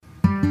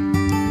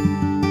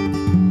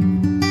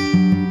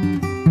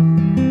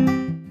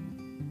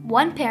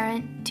One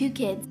parent, two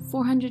kids,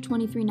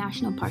 423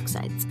 national park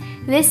sites.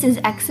 This is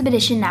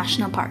Expedition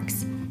National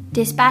Parks.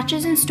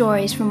 Dispatches and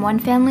stories from one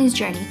family's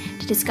journey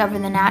to discover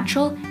the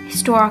natural,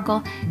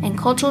 historical, and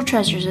cultural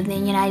treasures of the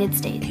United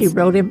States. He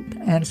wrote him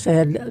and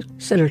said,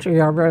 Senator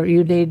Yarborough,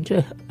 you need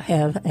to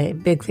have a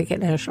Big Thicket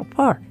National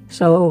Park.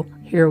 So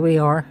here we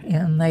are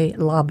in the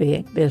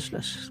lobbying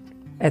business.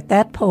 At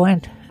that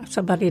point,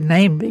 somebody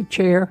named me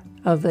chair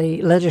of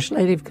the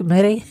legislative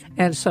committee,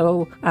 and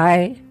so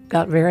I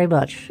got very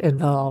much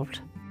involved.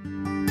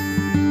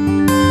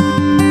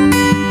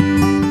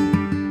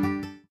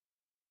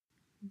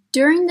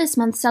 During this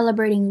month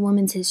celebrating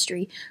women's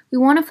history, we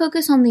want to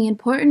focus on the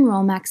important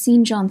role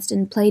Maxine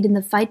Johnston played in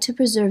the fight to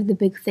preserve the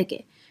Big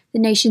Thicket, the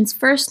nation's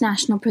first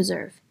national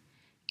preserve.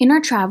 In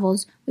our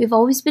travels, we have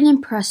always been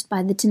impressed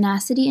by the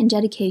tenacity and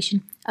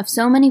dedication of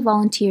so many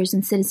volunteers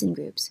and citizen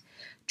groups.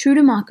 True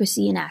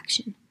democracy in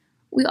action.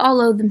 We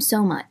all owe them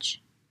so much.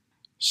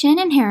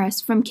 Shannon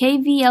Harris from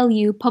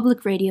KVLU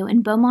Public Radio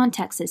in Beaumont,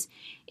 Texas,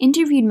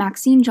 interviewed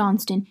Maxine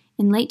Johnston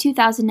in late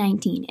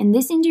 2019, and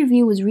this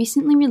interview was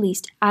recently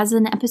released as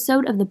an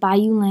episode of the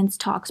Bayou Lands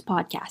Talks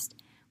podcast,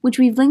 which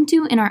we've linked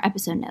to in our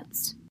episode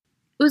notes.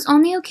 It was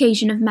on the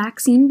occasion of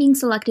Maxine being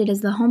selected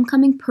as the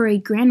Homecoming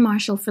Parade Grand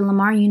Marshal for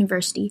Lamar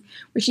University,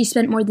 where she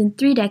spent more than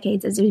 3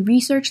 decades as a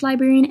research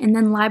librarian and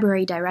then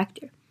library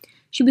director.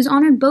 She was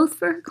honored both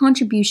for her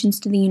contributions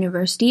to the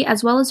university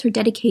as well as her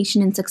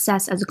dedication and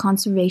success as a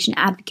conservation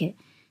advocate.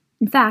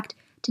 In fact,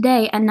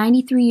 today, at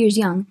 93 years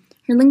young,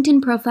 her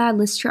LinkedIn profile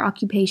lists her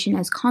occupation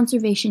as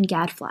conservation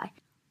gadfly.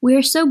 We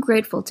are so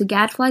grateful to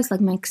gadflies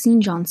like Maxine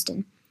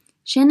Johnston.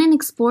 Shannon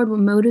explored what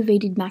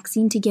motivated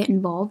Maxine to get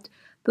involved,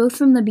 both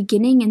from the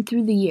beginning and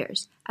through the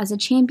years, as a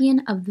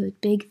champion of the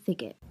Big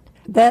Thicket.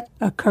 That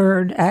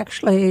occurred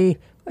actually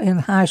in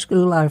high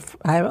school.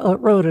 I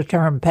wrote a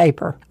term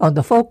paper on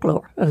the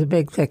folklore of the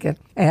Big Thicket,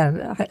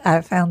 and I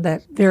found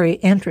that very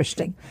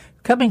interesting.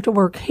 Coming to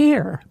work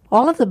here,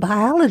 all of the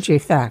biology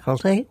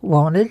faculty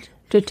wanted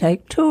to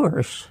take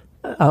tours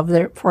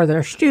for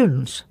their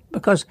students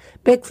because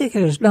Big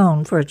Thicket is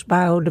known for its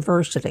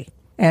biodiversity.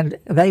 And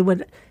they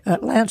would,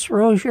 Lance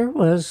Rozier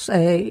was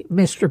a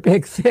Mr.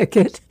 Big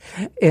Thicket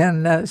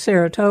in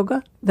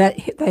Saratoga. That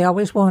they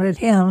always wanted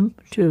him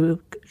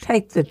to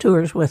take the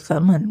tours with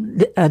them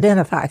and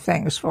identify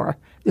things for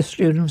the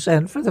students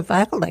and for the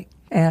faculty.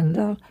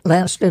 And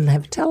Lance didn't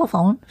have a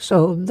telephone,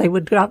 so they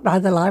would drop by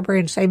the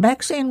library and say,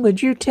 Maxine,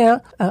 would you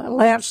tell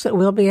Lance that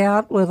we'll be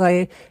out with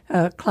a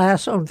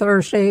class on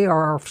Thursday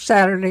or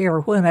Saturday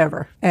or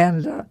whenever?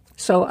 And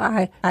so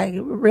I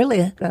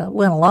really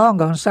went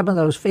along on some of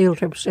those field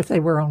trips if they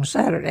were on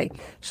Saturday,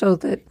 so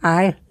that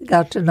I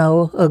got to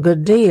know a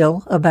good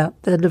deal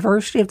about the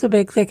diversity of the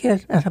Big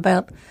Thicket and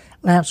about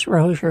Lance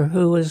Rozier,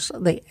 who was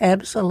the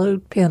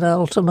absolute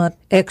penultimate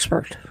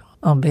expert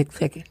on Big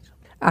Thicket.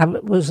 I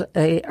was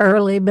an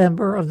early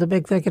member of the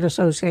Big Thicket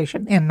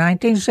Association in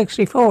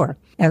 1964,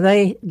 and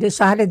they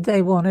decided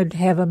they wanted to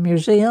have a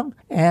museum,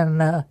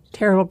 and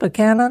Terrell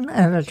Buchanan,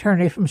 an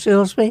attorney from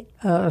Silsbee,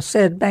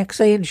 said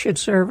Maxine should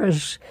serve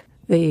as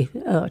the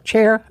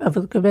chair of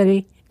the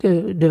committee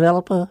to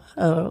develop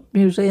a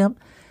museum.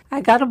 I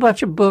got a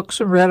bunch of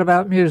books and read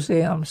about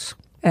museums,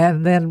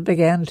 and then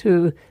began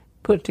to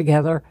put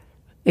together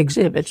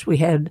exhibits. We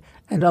had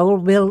an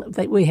old mill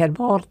that we had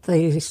bought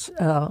the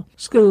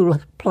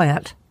school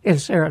plant in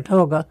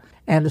Saratoga,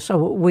 and so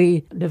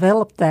we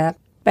developed that.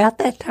 About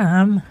that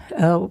time,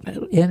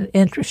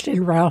 interested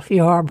Ralph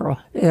Yarborough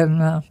in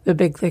the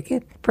Big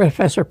Thicket.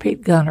 Professor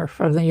Pete Gunner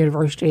from the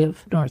University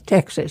of North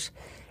Texas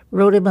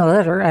wrote him a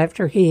letter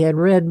after he had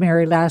read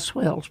Mary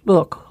Laswell's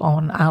book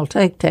on I'll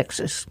Take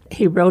Texas.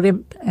 He wrote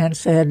him and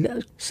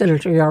said,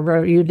 Senator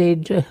Yarborough, you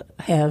need to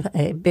have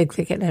a Big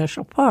Thicket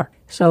National Park.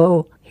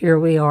 So here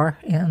we are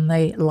in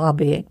the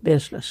lobbying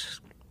business.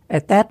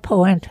 At that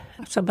point,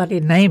 somebody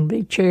named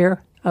me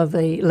chair of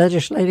the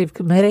legislative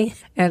committee,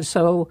 and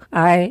so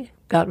I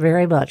got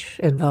very much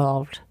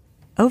involved.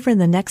 Over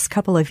the next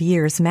couple of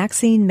years,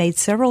 Maxine made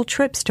several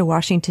trips to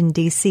Washington,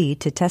 D.C.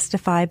 to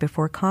testify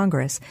before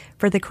Congress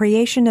for the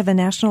creation of a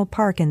national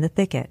park in the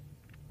thicket.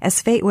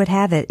 As fate would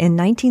have it, in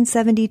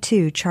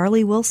 1972,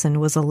 Charlie Wilson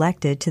was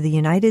elected to the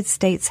United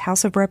States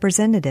House of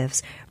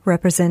Representatives,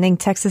 representing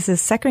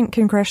Texas's 2nd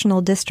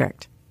Congressional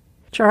District.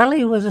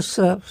 Charlie was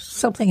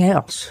something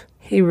else.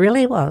 He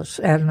really was.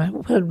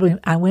 And when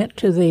I went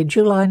to the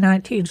July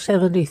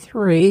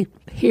 1973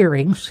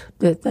 hearings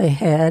that they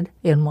had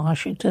in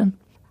Washington,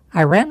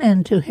 I ran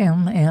into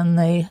him in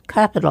the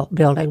Capitol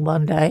building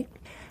one day,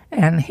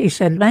 and he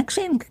said,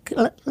 Maxine,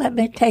 let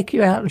me take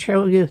you out and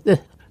show you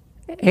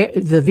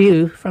the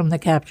view from the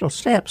Capitol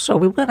steps. So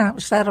we went out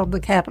and sat on the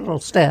Capitol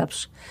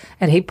steps,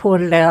 and he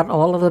pointed out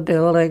all of the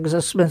buildings,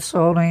 the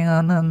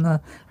Smithsonian and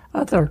the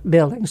other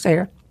buildings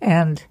there.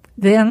 And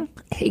then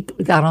he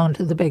got on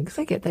to the Big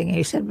Thicket thing.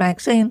 He said,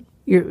 Maxine,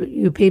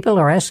 you people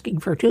are asking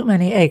for too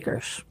many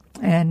acres,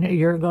 and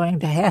you're going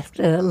to have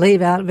to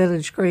leave out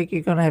Village Creek.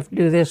 You're going to have to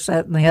do this,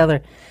 that, and the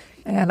other.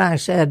 And I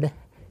said,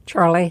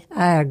 Charlie,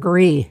 I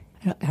agree.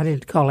 I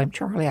didn't call him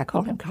Charlie, I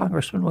called him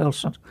Congressman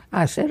Wilson.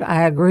 I said,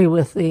 I agree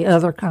with the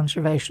other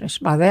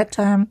conservationists. By that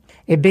time,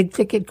 a Big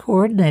Thicket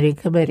Coordinating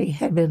Committee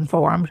had been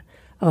formed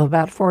of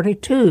about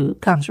 42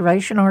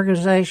 conservation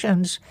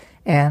organizations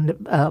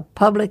and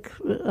public,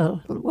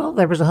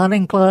 there was a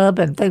hunting club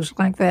and things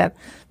like that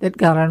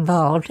got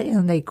involved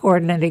in the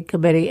coordinating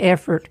committee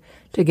effort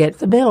to get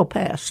the bill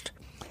passed.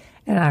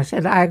 And I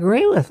said, I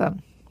agree with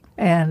them.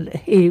 And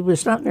he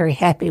was not very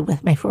happy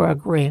with me for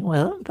agreeing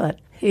with him, but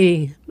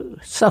he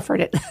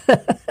suffered it.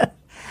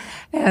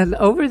 And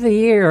over the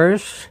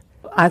years,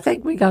 I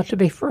think we got to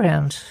be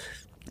friends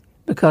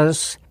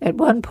because at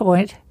one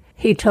point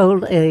he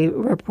told a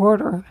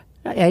reporter,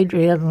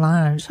 Adrienne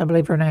Lyons, I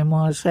believe her name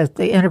was, at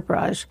the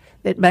Enterprise,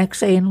 that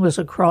Maxine was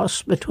a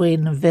cross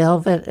between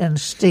velvet and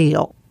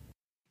steel.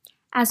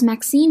 As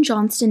Maxine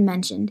Johnston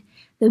mentioned,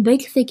 the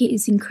Big Thicket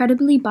is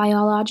incredibly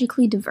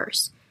biologically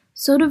diverse,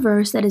 so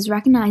diverse that it is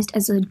recognized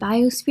as a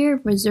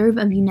Biosphere Reserve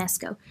of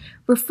UNESCO.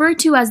 Referred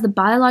to as the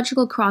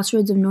biological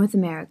crossroads of North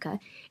America,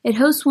 it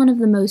hosts one of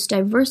the most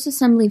diverse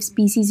assembly of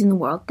species in the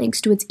world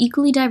thanks to its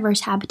equally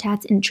diverse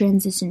habitats and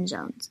transition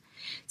zones.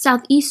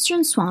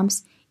 Southeastern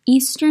swamps,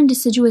 eastern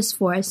deciduous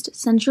forest,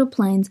 central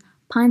plains,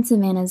 pine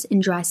savannas,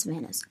 and dry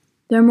savannas.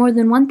 There are more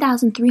than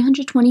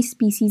 1,320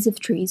 species of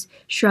trees,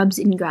 shrubs,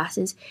 and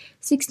grasses,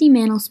 60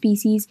 mammal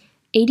species,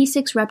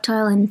 86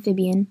 reptile and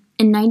amphibian,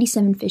 and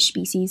 97 fish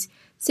species,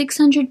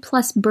 600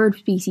 plus bird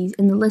species,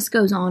 and the list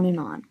goes on and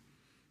on.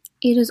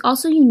 It is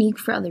also unique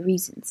for other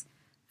reasons.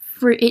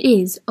 For it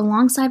is,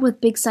 alongside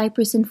with Big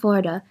Cypress in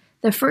Florida,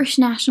 the first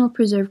national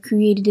preserve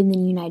created in the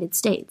United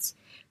States.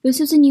 This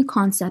was a new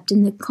concept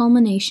and the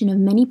culmination of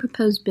many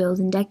proposed bills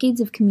and decades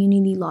of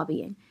community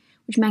lobbying,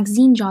 which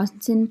Maxine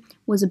Johnston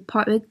was a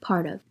big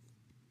part of.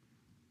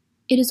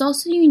 It is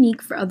also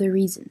unique for other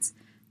reasons.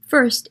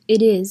 First,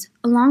 it is,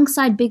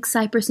 alongside Big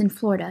Cypress in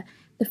Florida,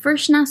 the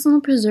first national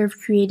preserve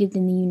created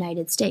in the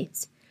United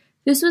States.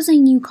 This was a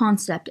new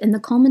concept and the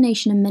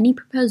culmination of many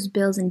proposed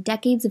bills and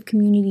decades of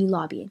community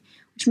lobbying,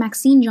 which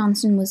Maxine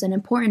Johnston was an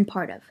important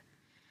part of.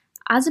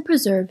 As a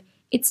preserve,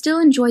 it still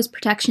enjoys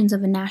protections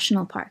of a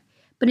national park,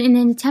 but in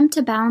an attempt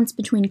to balance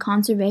between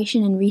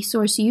conservation and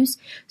resource use,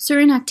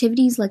 certain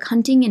activities like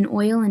hunting and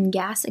oil and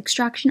gas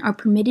extraction are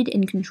permitted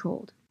and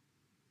controlled.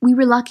 We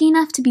were lucky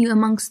enough to be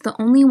amongst the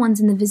only ones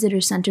in the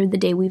visitor center the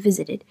day we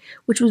visited,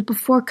 which was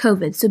before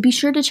COVID, so be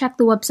sure to check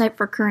the website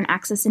for current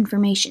access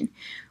information.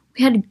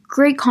 We had a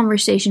great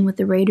conversation with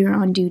the ranger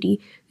on duty,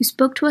 who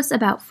spoke to us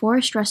about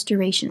forest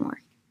restoration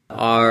work.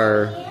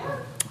 Our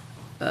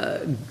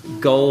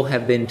goal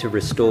have been to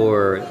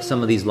restore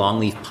some of these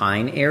longleaf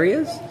pine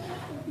areas,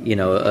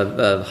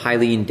 a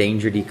highly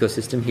endangered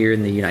ecosystem here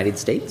in the United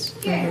States.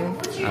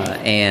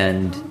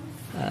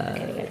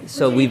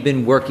 So we've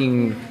been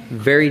working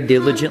very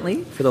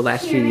diligently for the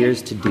last few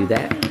years to do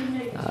that.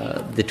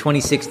 The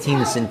 2016,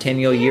 the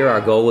centennial year,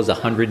 our goal was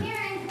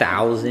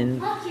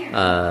 100,000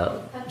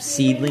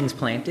 seedlings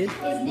planted.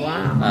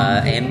 Wow.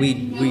 And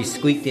we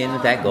squeaked in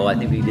with that goal. I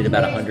think we did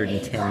about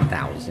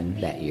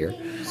 110,000 that year.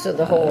 So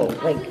the whole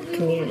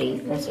community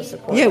wants to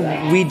support that.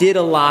 Yeah, we did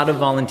a lot of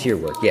volunteer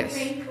work, yes.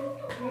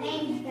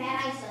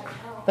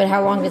 But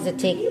how long does it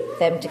take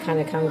them to kind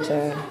of come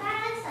to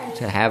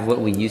have what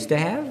we used to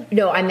have?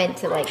 No, I meant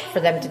to for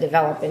them to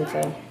develop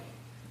into.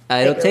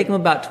 It'll take them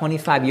about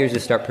 25 years to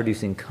start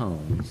producing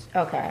cones.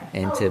 Okay.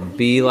 And to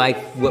be like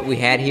what we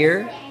had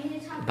here,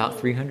 about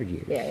 300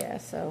 years. Yeah.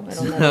 So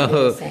it'll never be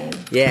the same.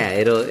 Yeah,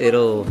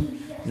 it'll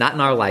not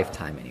in our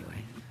lifetime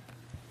anyway.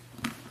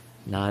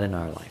 Not in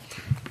our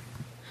lifetime.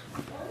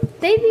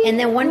 And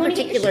then one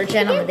particular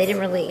gentleman, they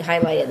didn't really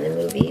highlight it in the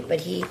movie, but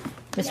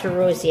Mr.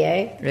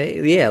 Rosier.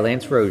 Yeah,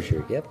 Lance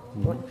Rosier, yep.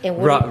 Rosier.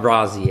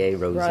 Rosier,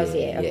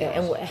 okay. Yes.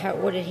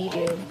 And what did he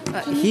do?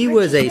 He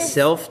was a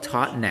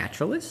self-taught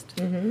naturalist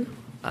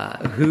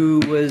who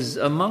was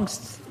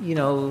amongst,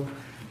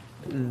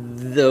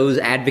 those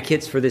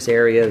advocates for this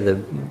area,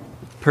 the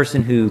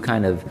person who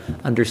kind of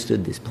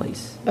understood this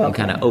place and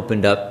kind of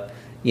opened up,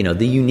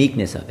 the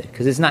uniqueness of it.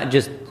 Because it's not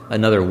just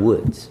another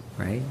woods,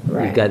 right?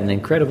 We've got an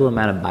incredible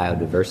amount of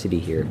biodiversity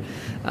here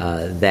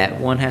that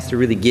one has to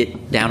really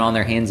get down on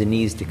their hands and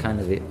knees to kind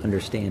of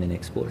understand and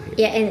explore here.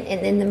 Yeah,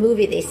 and in the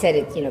movie they said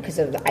it, because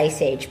of the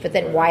Ice Age, but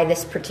then why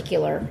this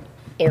particular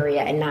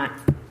area and not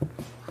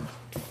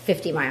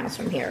 50 miles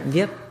from here?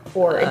 Yep.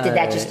 Or did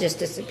that just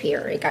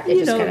disappear?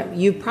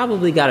 You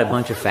probably got a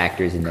bunch of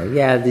factors in there.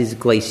 Yeah, there's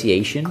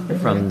glaciation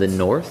from the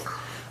north.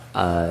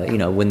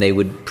 When they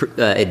would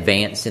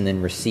advance and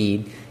then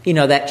recede,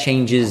 that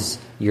changes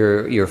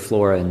your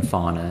flora and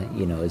fauna,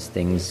 as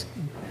things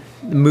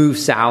move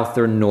south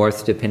or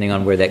north, depending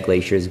on where that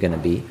glacier is going to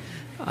be.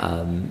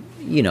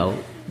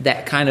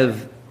 That kind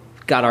of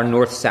got our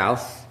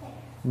north-south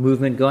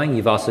movement going.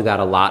 You've also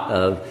got a lot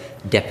of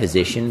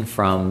deposition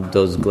from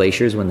those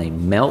glaciers when they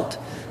melt.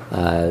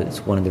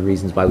 It's one of the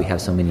reasons why we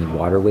have so many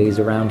waterways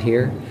around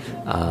here,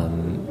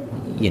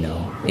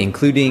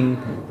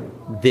 including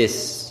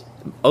this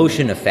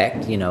ocean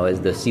effect,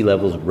 as the sea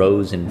levels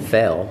rose and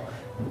fell,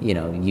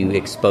 you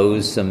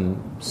expose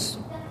some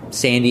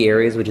sandy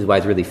areas, which is why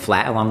it's really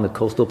flat along the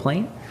coastal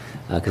plain,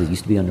 because it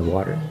used to be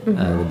underwater,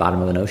 the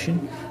bottom of an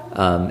ocean.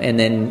 And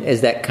then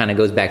as that kind of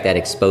goes back, that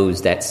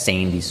exposed that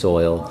sandy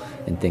soil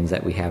and things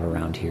that we have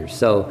around here.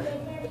 So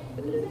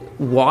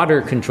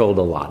water controlled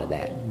a lot of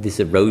that, this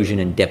erosion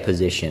and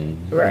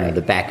deposition,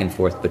 the back and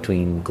forth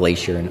between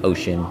glacier and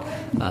ocean,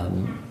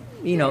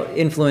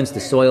 influenced the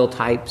soil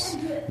types,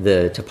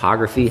 the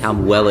topography, how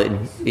well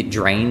it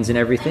drains and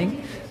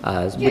everything,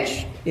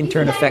 which in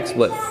turn affects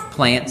what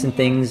plants and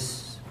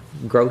things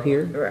grow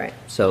here. Right.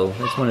 So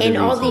that's one of the reasons. And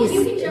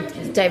all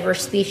these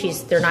diverse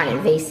species, they're not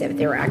invasive.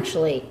 They're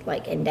actually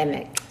like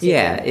endemic.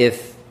 Yeah.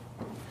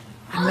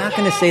 I'm not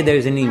going to say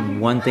there's any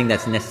one thing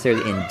that's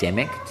necessarily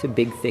endemic to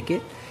Big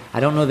Thicket. I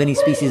don't know of any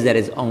species that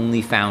is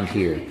only found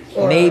here.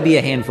 Maybe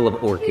a handful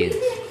of orchids.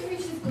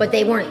 But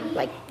they weren't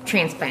like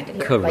transplanted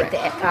here. Correct.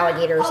 Like the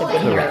alligators have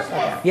been here.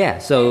 Okay. Yeah,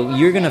 so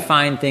you're going to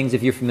find things,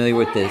 if you're familiar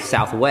with the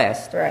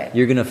Southwest,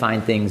 you're going to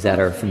find things that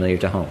are familiar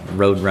to home.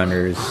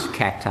 Roadrunners,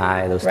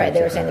 cacti, those types of things. Right,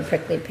 they were saying the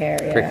prickly pear.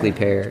 Yeah. Prickly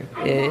pear.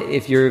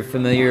 If you're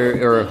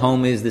familiar, or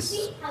home is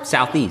this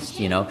Southeast,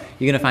 you're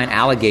going to find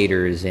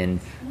alligators and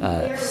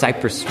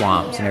cypress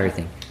swamps and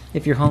everything.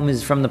 If your home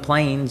is from the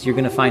plains, you're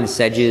going to find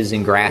sedges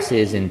and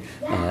grasses and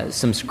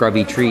some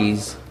scrubby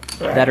trees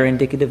that are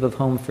indicative of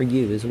home for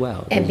you as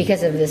well. And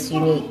because of this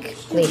unique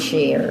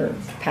glacier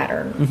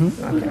pattern.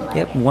 Mm-hmm. Okay.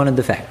 Yep, one of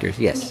the factors,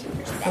 yes.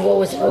 And what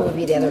would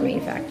be the other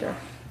main factor?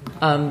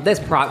 That's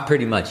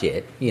pretty much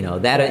it.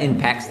 That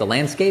impacts the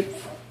landscape.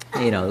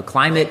 The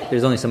climate,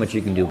 there's only so much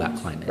you can do about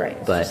climate. Right.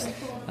 But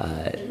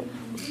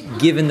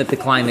given that the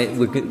climate,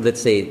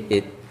 let's say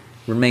it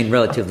remained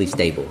relatively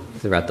stable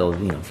throughout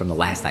from the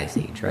last ice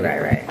age, right?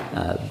 Right.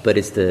 But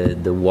it's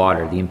the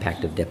water, the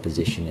impact of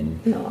deposition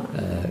and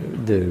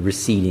the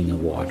receding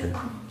of water.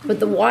 But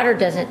the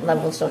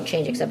levels don't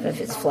change except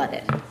if it's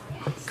flooded.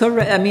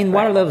 Correct. I mean,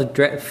 water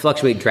levels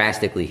fluctuate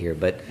drastically here,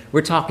 but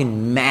we're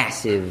talking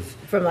massive,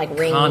 from like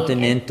rain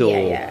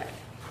continental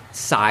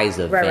size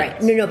of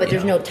right. No, but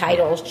there's no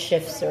tidal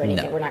shifts or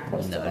anything. We're not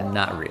close to that. No,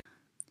 not really.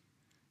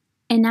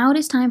 And now it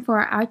is time for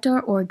our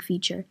Outdoor Org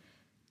feature.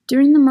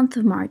 During the month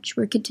of March,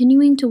 we're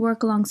continuing to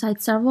work alongside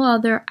several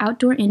other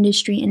outdoor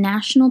industry and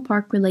national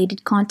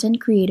park-related content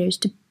creators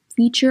to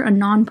feature a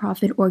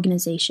nonprofit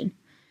organization.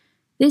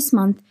 This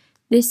month,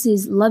 this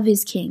is Love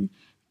is King,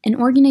 an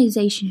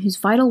organization whose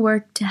vital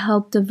work to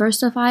help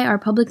diversify our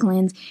public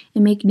lands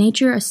and make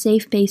nature a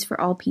safe place for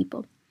all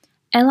people.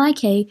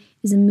 LIK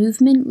is a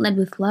movement led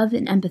with love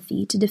and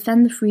empathy to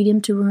defend the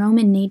freedom to roam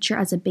in nature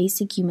as a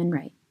basic human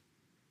right.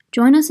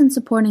 Join us in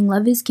supporting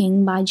Love is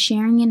King by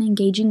sharing and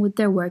engaging with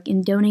their work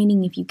and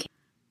donating if you can.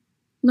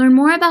 Learn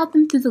more about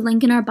them through the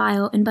link in our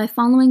bio and by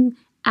following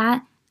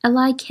at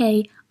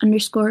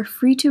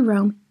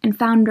LIK_free2roam and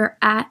founder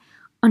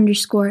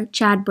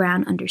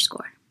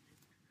 @_ChadBrown_.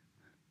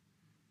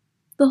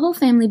 The whole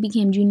family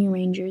became junior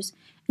rangers,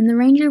 and the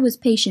ranger was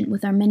patient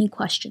with our many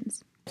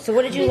questions. So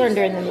what did you learn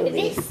during the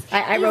movie?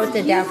 I wrote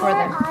it down for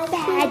them.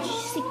 Badge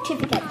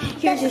certificate.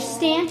 Here's your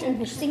stamps and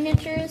your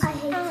signatures.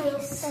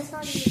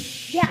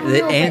 Yeah,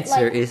 the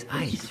answer is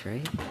ice,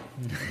 right?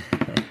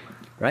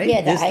 Right?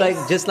 Yeah,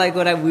 just like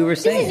what we were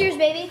saying. This is yours,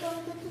 baby.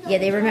 Yeah,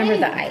 they remember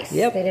the ice.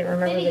 Yep. They didn't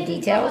remember the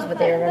details, but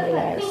they remember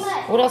the ice.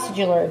 What else did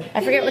you learn?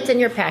 I forget what's in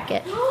your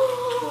packet.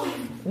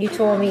 You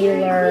told me you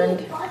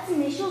learned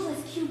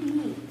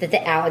that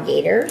the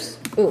alligators,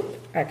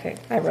 okay,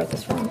 I wrote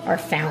this wrong, are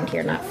found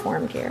here, not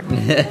formed here.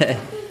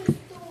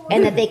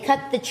 And that they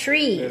cut the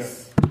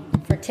trees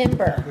for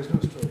timber.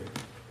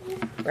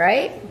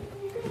 Right?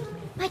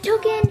 My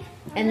token.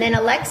 And then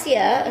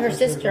Alexia, her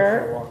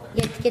sister,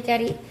 get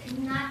Daddy.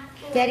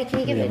 Daddy, can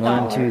you give me $1?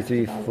 1, 2,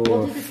 3,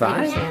 4,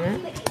 5.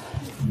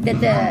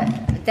 That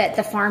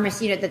the farmers,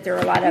 that there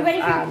are a lot of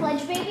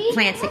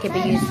plants that can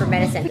be used for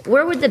medicine.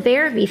 Where would the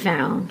bear be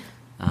found?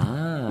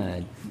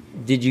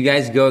 Did you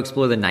guys go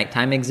explore the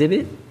nighttime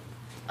exhibit?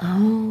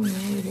 Oh, I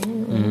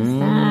didn't notice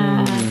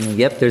that.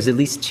 Yep, there's at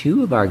least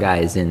 2 of our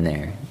guys in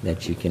there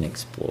that you can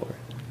explore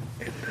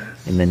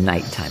in the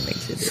nighttime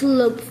exhibit.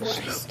 Slope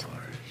forest.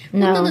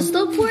 No, the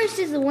slope forest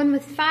is the one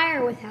with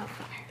fire or without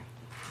fire.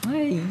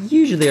 Well,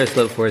 usually our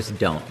slope forests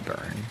don't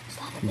burn,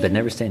 but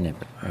never say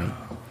never, right?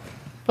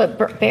 But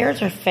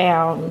bears are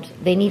found.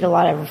 They need a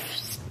lot of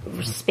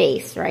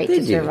space, right,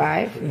 to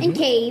survive. And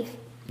cave.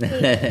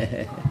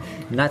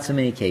 Not so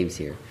many caves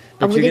here,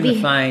 but you're going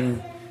to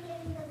find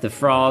the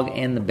frog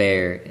and the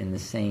bear in the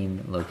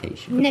same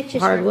location. Next to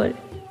hardwood.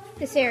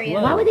 This area.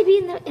 Whoa. Why would they be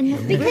in the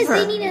because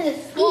river? they need to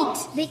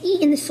eat. They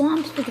eat in the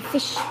swamps with the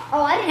fish.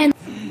 Oh, I didn't.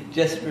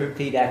 Just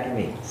repeat after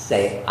me.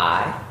 Say,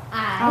 I,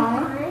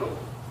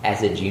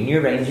 as a junior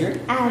ranger,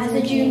 As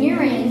a junior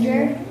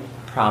ranger,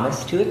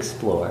 promise to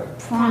explore.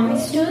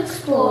 promise to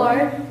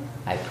explore.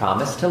 I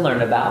promise to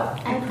learn about.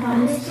 I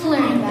promise to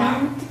learn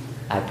about.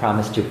 I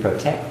promise to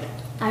protect.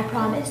 I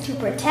promise to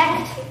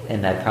protect.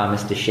 And I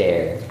promise to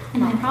share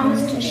And I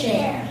promise to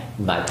share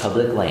my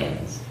public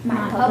lands.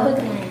 my public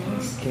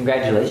lands.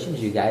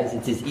 Congratulations, you guys.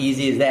 It's as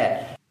easy as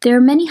that. There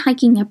are many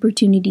hiking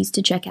opportunities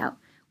to check out.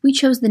 We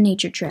chose the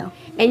nature trail.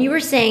 And you were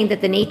saying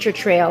that the nature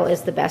trail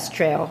is the best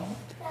trail.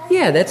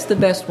 Yeah, that's the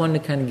best one to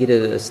kind of get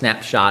a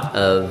snapshot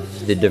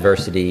of the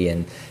diversity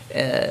and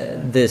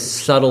the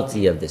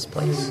subtlety of this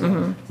place.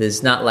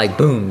 It's not like,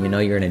 boom,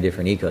 you're in a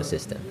different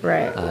ecosystem.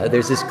 Right.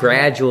 There's this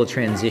gradual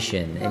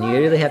transition, and you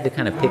really have to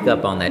kind of pick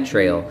up on that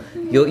trail.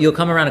 You'll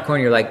come around a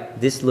corner, you're like,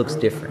 this looks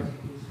different,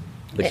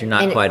 but you're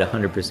not quite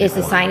 100%. Is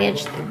the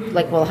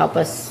signage, will help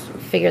us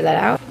figure that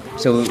out?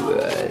 So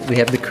we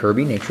have the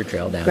Kirby Nature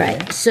Trail down Right.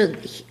 there. So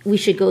we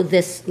should go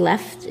this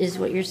left, is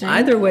what you're saying?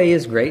 Either way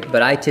is great,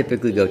 but I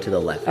typically go to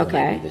the left when I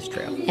Okay. do this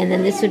trail. And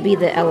then this would be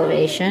the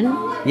elevation.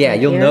 Yeah,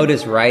 you'll here.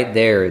 notice right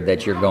there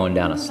that you're going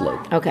down a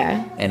slope.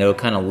 Okay. And it'll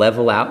kind of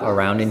level out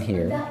around in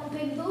here.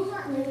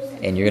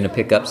 And you're going to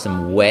pick up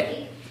some wet,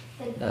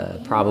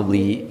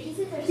 probably,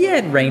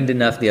 it rained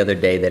enough the other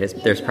day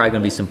that there's probably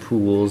going to be some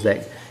pools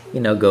that,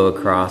 go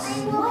across,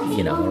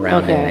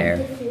 around in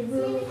there.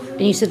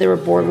 And you said there were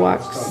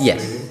boardwalks?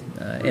 Yes.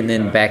 And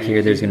then back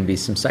here, there's going to be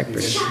some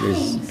cypress.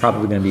 There's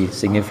probably going to be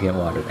significant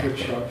water back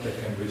there.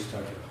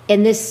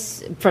 And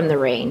this, from the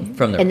rain?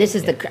 From the And this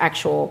rain, is the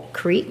actual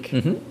creek?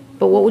 Mm-hmm.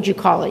 But what would you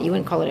call it? You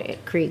wouldn't call it a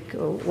creek?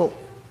 Or what?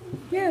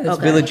 Yeah, that's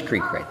Okay. Village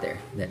Creek right there.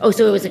 Oh,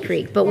 so it was a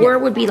creek. But where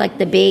would be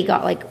the big,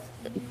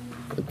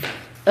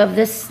 of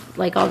this,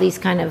 all these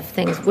kind of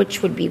things,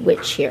 which would be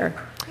which here?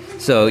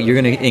 So you're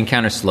going to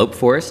encounter slope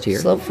forest here.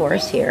 Slope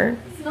forest here.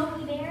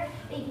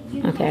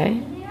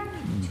 Okay.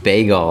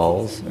 Bay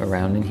galls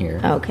around in here.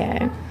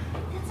 Okay.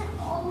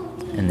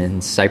 And then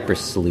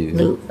cypress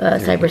slough.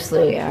 Cypress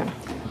slough, yeah.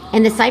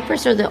 And the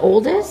cypress are the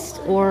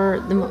oldest,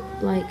 or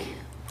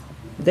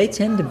They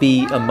tend to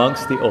be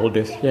amongst the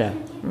oldest. Yeah.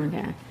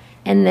 Okay.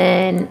 And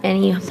then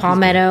any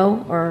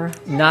palmetto or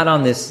Not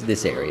on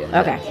this area.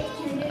 okay.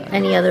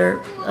 Any other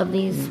of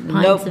these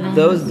pines? Nope.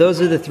 of Those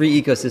are the three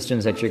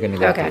ecosystems that you're going to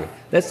go Okay.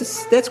 through.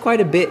 That's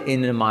quite a bit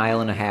in a mile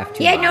and a half.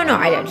 2 Yeah, miles. no,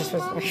 I just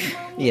was.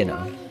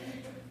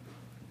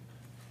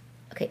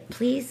 Okay,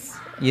 please.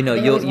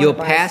 You'll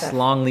pass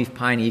longleaf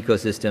pine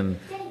ecosystem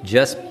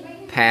just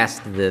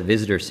past the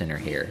visitor center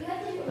here.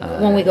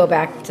 When we go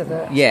back to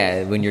the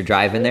Yeah, when you're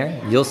driving there,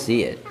 you'll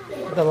see it.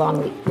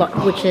 long,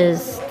 which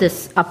is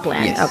this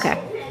upland. Yes. Okay.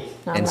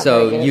 No, I'm And not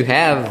so very good. you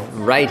have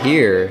right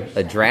here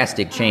a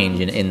drastic change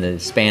in the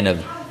span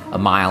of a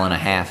mile and a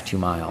half, 2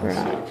 miles.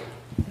 Right.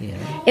 Yeah.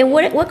 And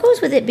what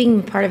goes with it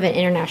being part of an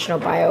international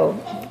bio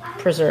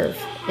preserve?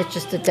 It's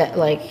just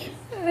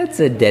It's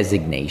a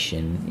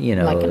designation,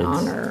 Like an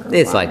honor or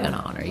It's what? like an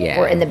honor, yeah.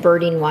 or in the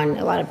birding one,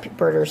 a lot of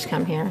birders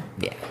come here.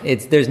 Yeah,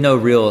 there's no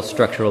real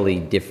structurally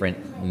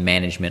different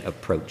management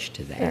approach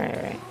to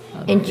that. Right.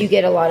 And do you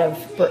get a lot of?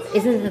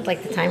 Isn't it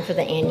the time for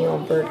the annual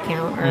bird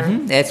count?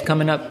 Or That's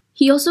coming up.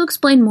 He also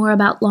explained more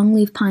about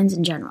longleaf pines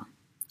in general.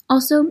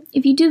 Also,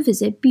 if you do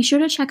visit, be sure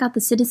to check out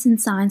the citizen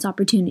science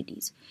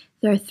opportunities.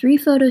 There are 3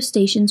 photo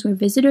stations where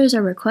visitors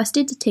are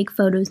requested to take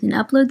photos and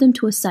upload them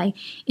to a site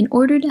in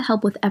order to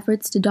help with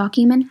efforts to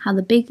document how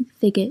the Big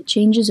Thicket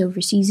changes over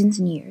seasons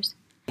and years.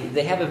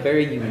 They have a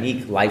very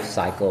unique life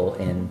cycle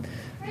in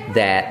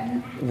that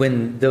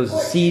when those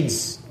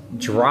seeds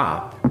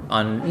drop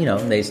on,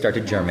 they start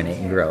to germinate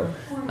and grow.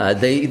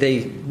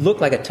 They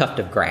look like a tuft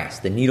of grass.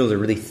 The needles are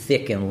really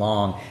thick and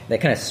long. They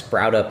kind of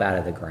sprout up out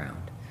of the ground.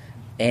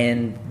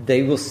 And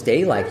they will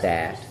stay like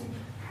that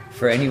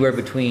for anywhere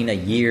between a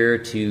year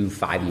to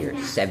 5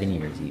 years, 7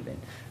 years even,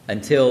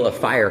 until a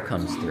fire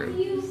comes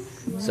through.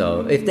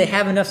 So if they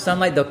have enough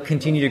sunlight, they'll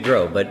continue to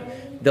grow, but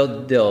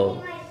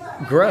they'll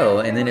grow,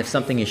 and then if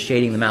something is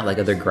shading them out, like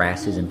other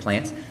grasses and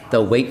plants,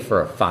 they'll wait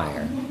for a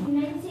fire.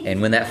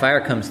 And when that fire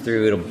comes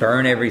through, it'll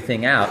burn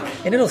everything out,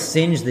 and it'll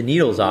singe the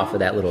needles off of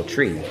that little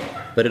tree,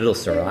 but it'll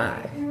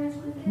survive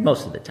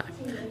most of the time.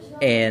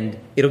 And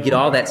it'll get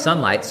all that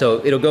sunlight,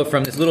 so it'll go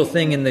from this little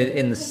thing in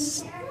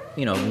the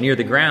near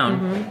the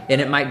ground,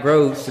 and it might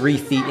grow 3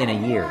 feet in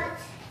a year.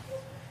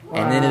 Wow.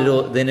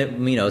 And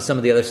then some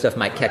of the other stuff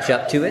might catch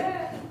up to it,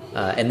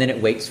 and then it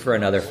waits for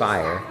another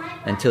fire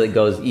until it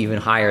goes even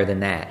higher than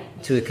that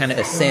to kind of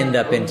ascend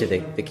up into the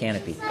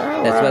canopy.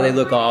 That's why they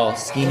look all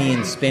skinny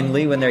and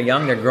spindly when they're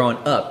young. They're growing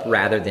up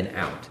rather than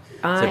out.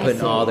 So they're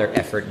putting all their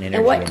effort and energy.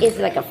 And what is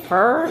it, a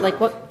fir?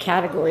 What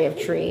category of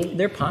tree?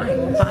 They're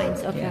pines.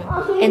 Pines, okay.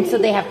 Yeah. And so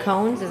they have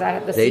cones? Is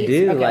that the They seeds?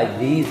 do, Okay. like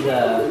these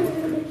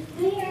cones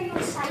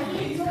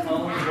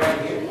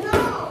right here.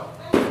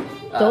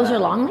 Those are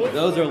longleaf?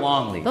 Those are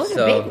longleaf. Those are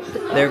so big.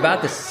 they're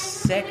about the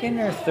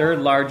second or third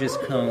largest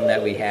cone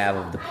that we have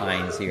of the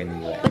pines here in the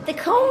U.S. But the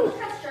cone,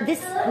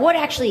 what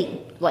actually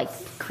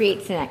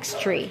creates the next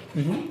tree?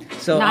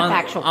 So Not the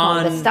actual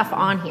cone, the stuff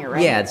on here,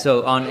 right? Yeah,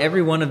 so on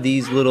every one of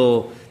these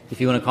little,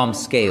 if you want to call them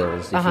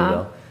scales, if you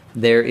will,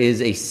 there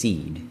is a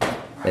seed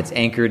that's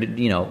anchored,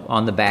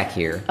 on the back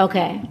here.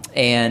 Okay.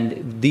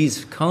 And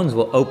these cones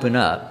will open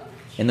up,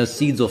 and those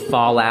seeds will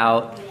fall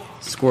out.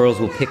 Squirrels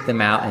will pick them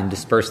out and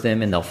disperse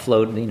them, and they'll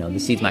float. The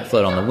seeds might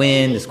float on the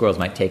wind. The squirrels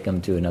might take them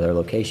to another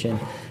location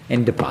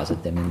and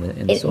deposit them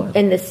in the soil.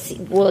 And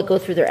will it go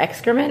through their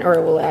excrement,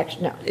 or will it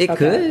actually? No. It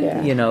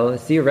could,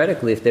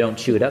 theoretically, if they don't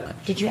chew it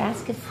up. Did you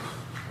ask if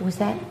Was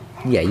that?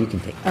 Yeah, you can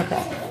take it.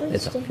 Okay.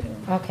 It's okay.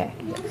 Okay.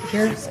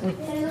 Here's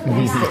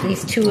at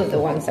least 2 of the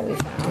ones that we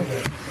found.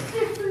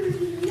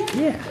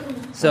 Yeah.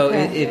 So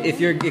Okay. if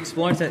you're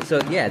exploring,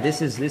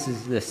 this is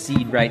the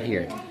seed right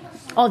here.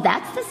 Oh,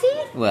 that's the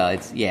seed? Well,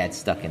 it's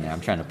stuck in there.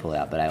 I'm trying to pull it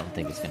out, but I don't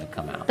think it's going to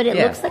come out. But it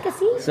looks like a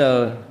seed?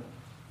 So,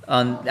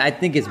 I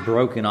think it's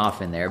broken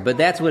off in there. But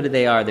that's what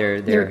they are.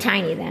 They're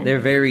tiny then. They're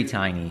very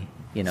tiny.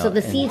 You know. So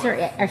the seeds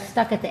are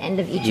stuck at the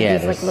end of each yeah,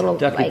 of these like little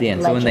stuck at the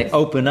end. So when they ledges.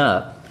 open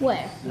up,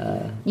 Where?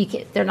 You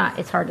can, they're not.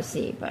 It's hard to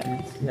see, but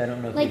I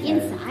don't know. If Like you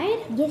have- inside?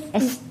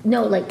 Yes.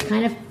 no, like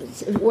kind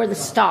of where the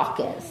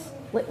stalk is.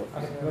 What?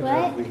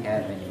 What do we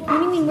have in What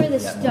do you mean where the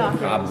stalk is?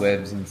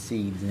 cobwebs and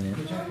seeds in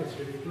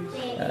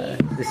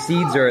it. The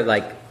seeds are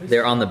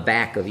they're on the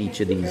back of each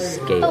of these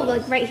scales. Oh,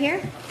 like right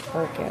here?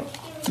 Okay.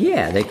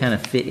 Yeah, they kind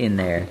of fit in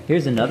there.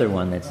 Here's another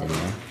one that's in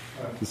there.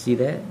 You see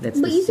that? That's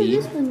But the you said seed.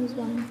 this one was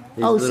one.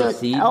 This Oh, little so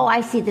seed. I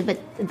see the That's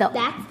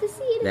the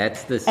seed?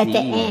 That's the seed. at the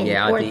end.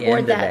 Yeah, or, at the or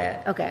end of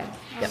that. Okay.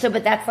 So,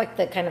 but that's like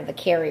the kind of the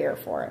carrier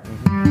for it.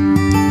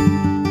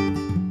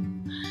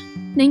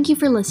 Thank you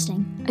for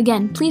listening.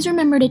 Again, please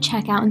remember to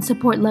check out and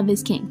support Love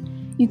is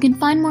King. You can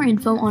find more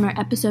info on our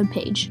episode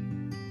page.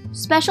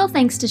 Special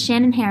thanks to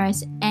Shannon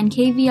Harris and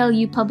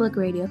KVLU Public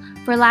Radio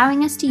for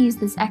allowing us to use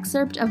this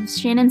excerpt of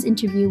Shannon's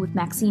interview with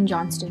Maxine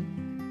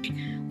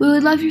Johnston. We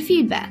would love your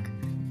feedback.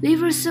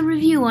 Leave us a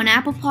review on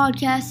Apple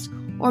Podcasts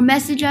or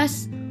message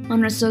us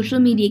on our social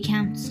media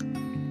accounts.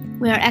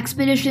 We are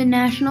Expedition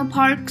National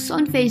Parks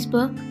on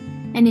Facebook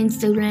and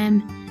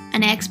Instagram,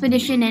 and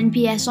Expedition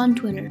NPS on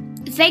Twitter.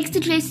 Thanks to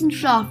Jason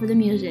Shaw for the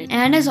music.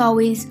 And as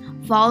always,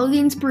 follow the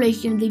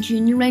inspiration of the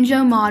Junior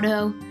Ranger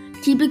motto: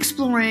 keep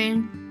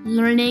exploring,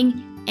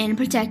 learning, and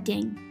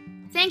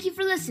protecting. Thank you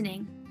for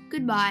listening.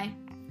 Goodbye.